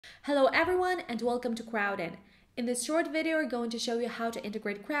Hello everyone and welcome to Crowdin. In this short video, we're going to show you how to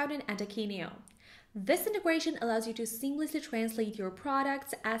integrate Crowdin and Akeneo. This integration allows you to seamlessly translate your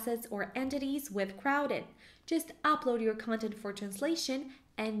products, assets, or entities with Crowdin. Just upload your content for translation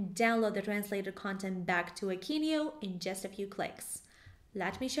and download the translated content back to Akeneo in just a few clicks.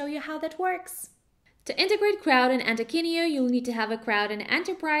 Let me show you how that works. To integrate Crowdin and Akeneo, you'll need to have a Crowdin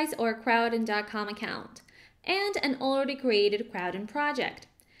Enterprise or Crowdin.com account and an already created Crowdin project.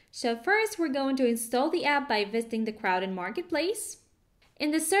 So first, we're going to install the app by visiting the Crowdin Marketplace.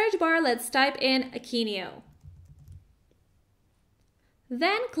 In the search bar, let's type in Akeneo.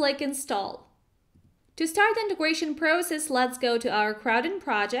 Then click Install. To start the integration process, let's go to our Crowdin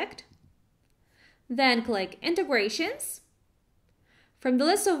project. Then click Integrations. From the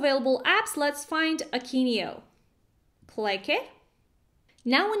list of available apps, let's find Akeneo. Click it.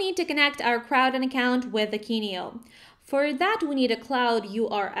 Now we need to connect our Crowdin account with Akeneo. For that, we need a cloud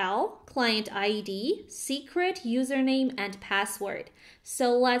URL, client ID, secret, username, and password.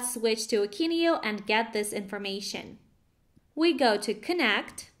 So let's switch to Akeneo and get this information. We go to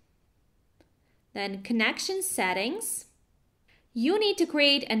Connect, then Connection Settings. You need to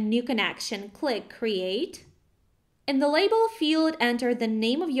create a new connection. Click Create. In the label field, enter the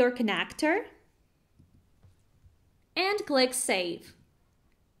name of your connector and click Save.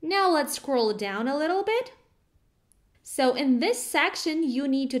 Now let's scroll down a little bit. So in this section, you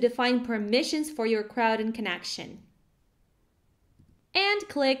need to define permissions for your Crowdin connection. And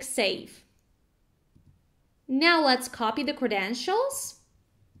click Save. Now let's copy the credentials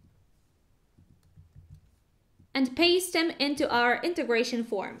and paste them into our integration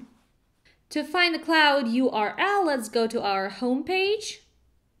form. To find the cloud URL, let's go to our home page,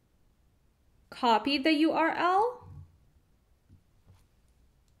 copy the URL,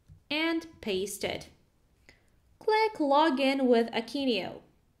 and paste it. Click Login with Akeneo.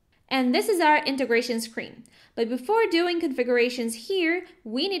 And this is our integration screen. But before doing configurations here,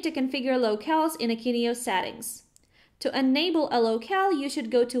 we need to configure locales in Akeneo settings. To enable a locale, you should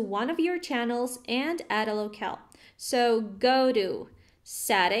go to one of your channels and add a locale. So go to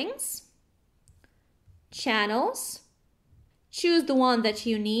Settings, Channels, choose the one that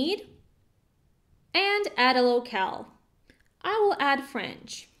you need, and add a locale. I will add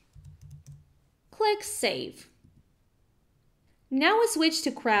French. Click Save. Now we switch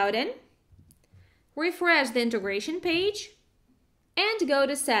to Crowdin, refresh the integration page, and go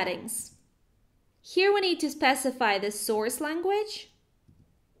to Settings. Here we need to specify the source language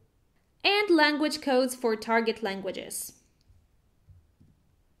and language codes for target languages.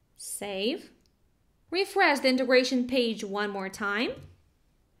 Save. Refresh the integration page one more time.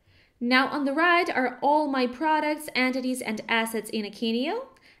 Now on the right are all my products, entities, and assets in Akeneo,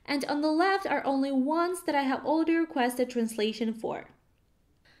 and on the left are only ones that I have already requested translation for.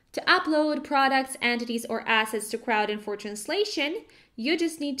 To upload products, entities, or assets to Crowdin for translation, you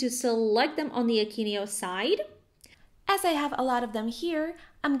just need to select them on the Akeneo side. As I have a lot of them here,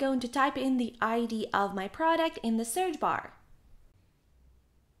 I'm going to type in the ID of my product in the search bar.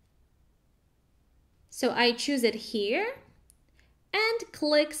 So I choose it here and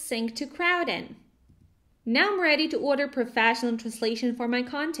click Sync to Crowdin. Now I'm ready to order professional translation for my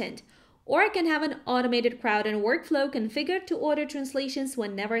content, or I can have an automated Crowdin workflow configured to order translations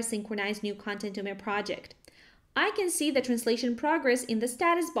whenever I synchronize new content to my project. I can see the translation progress in the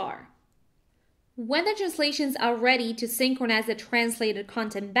status bar. When the translations are ready to synchronize the translated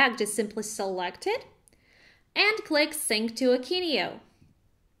content back, just simply select it and click Sync to Akeneo.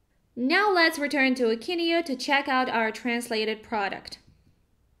 Now let's return to Akeneo to check out our translated product.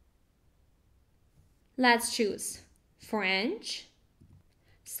 Let's choose French.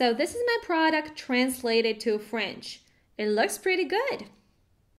 So this is my product translated to French. It looks pretty good.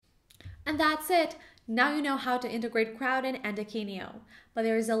 And that's it. Now you know how to integrate Crowdin and Akeneo. But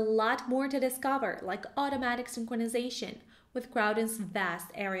there is a lot more to discover, like automatic synchronization. With Crowdin's vast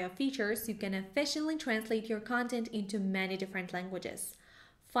area of features, you can efficiently translate your content into many different languages.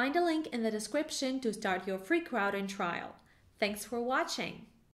 Find a link in the description to start your free Crowdin trial. Thanks for watching.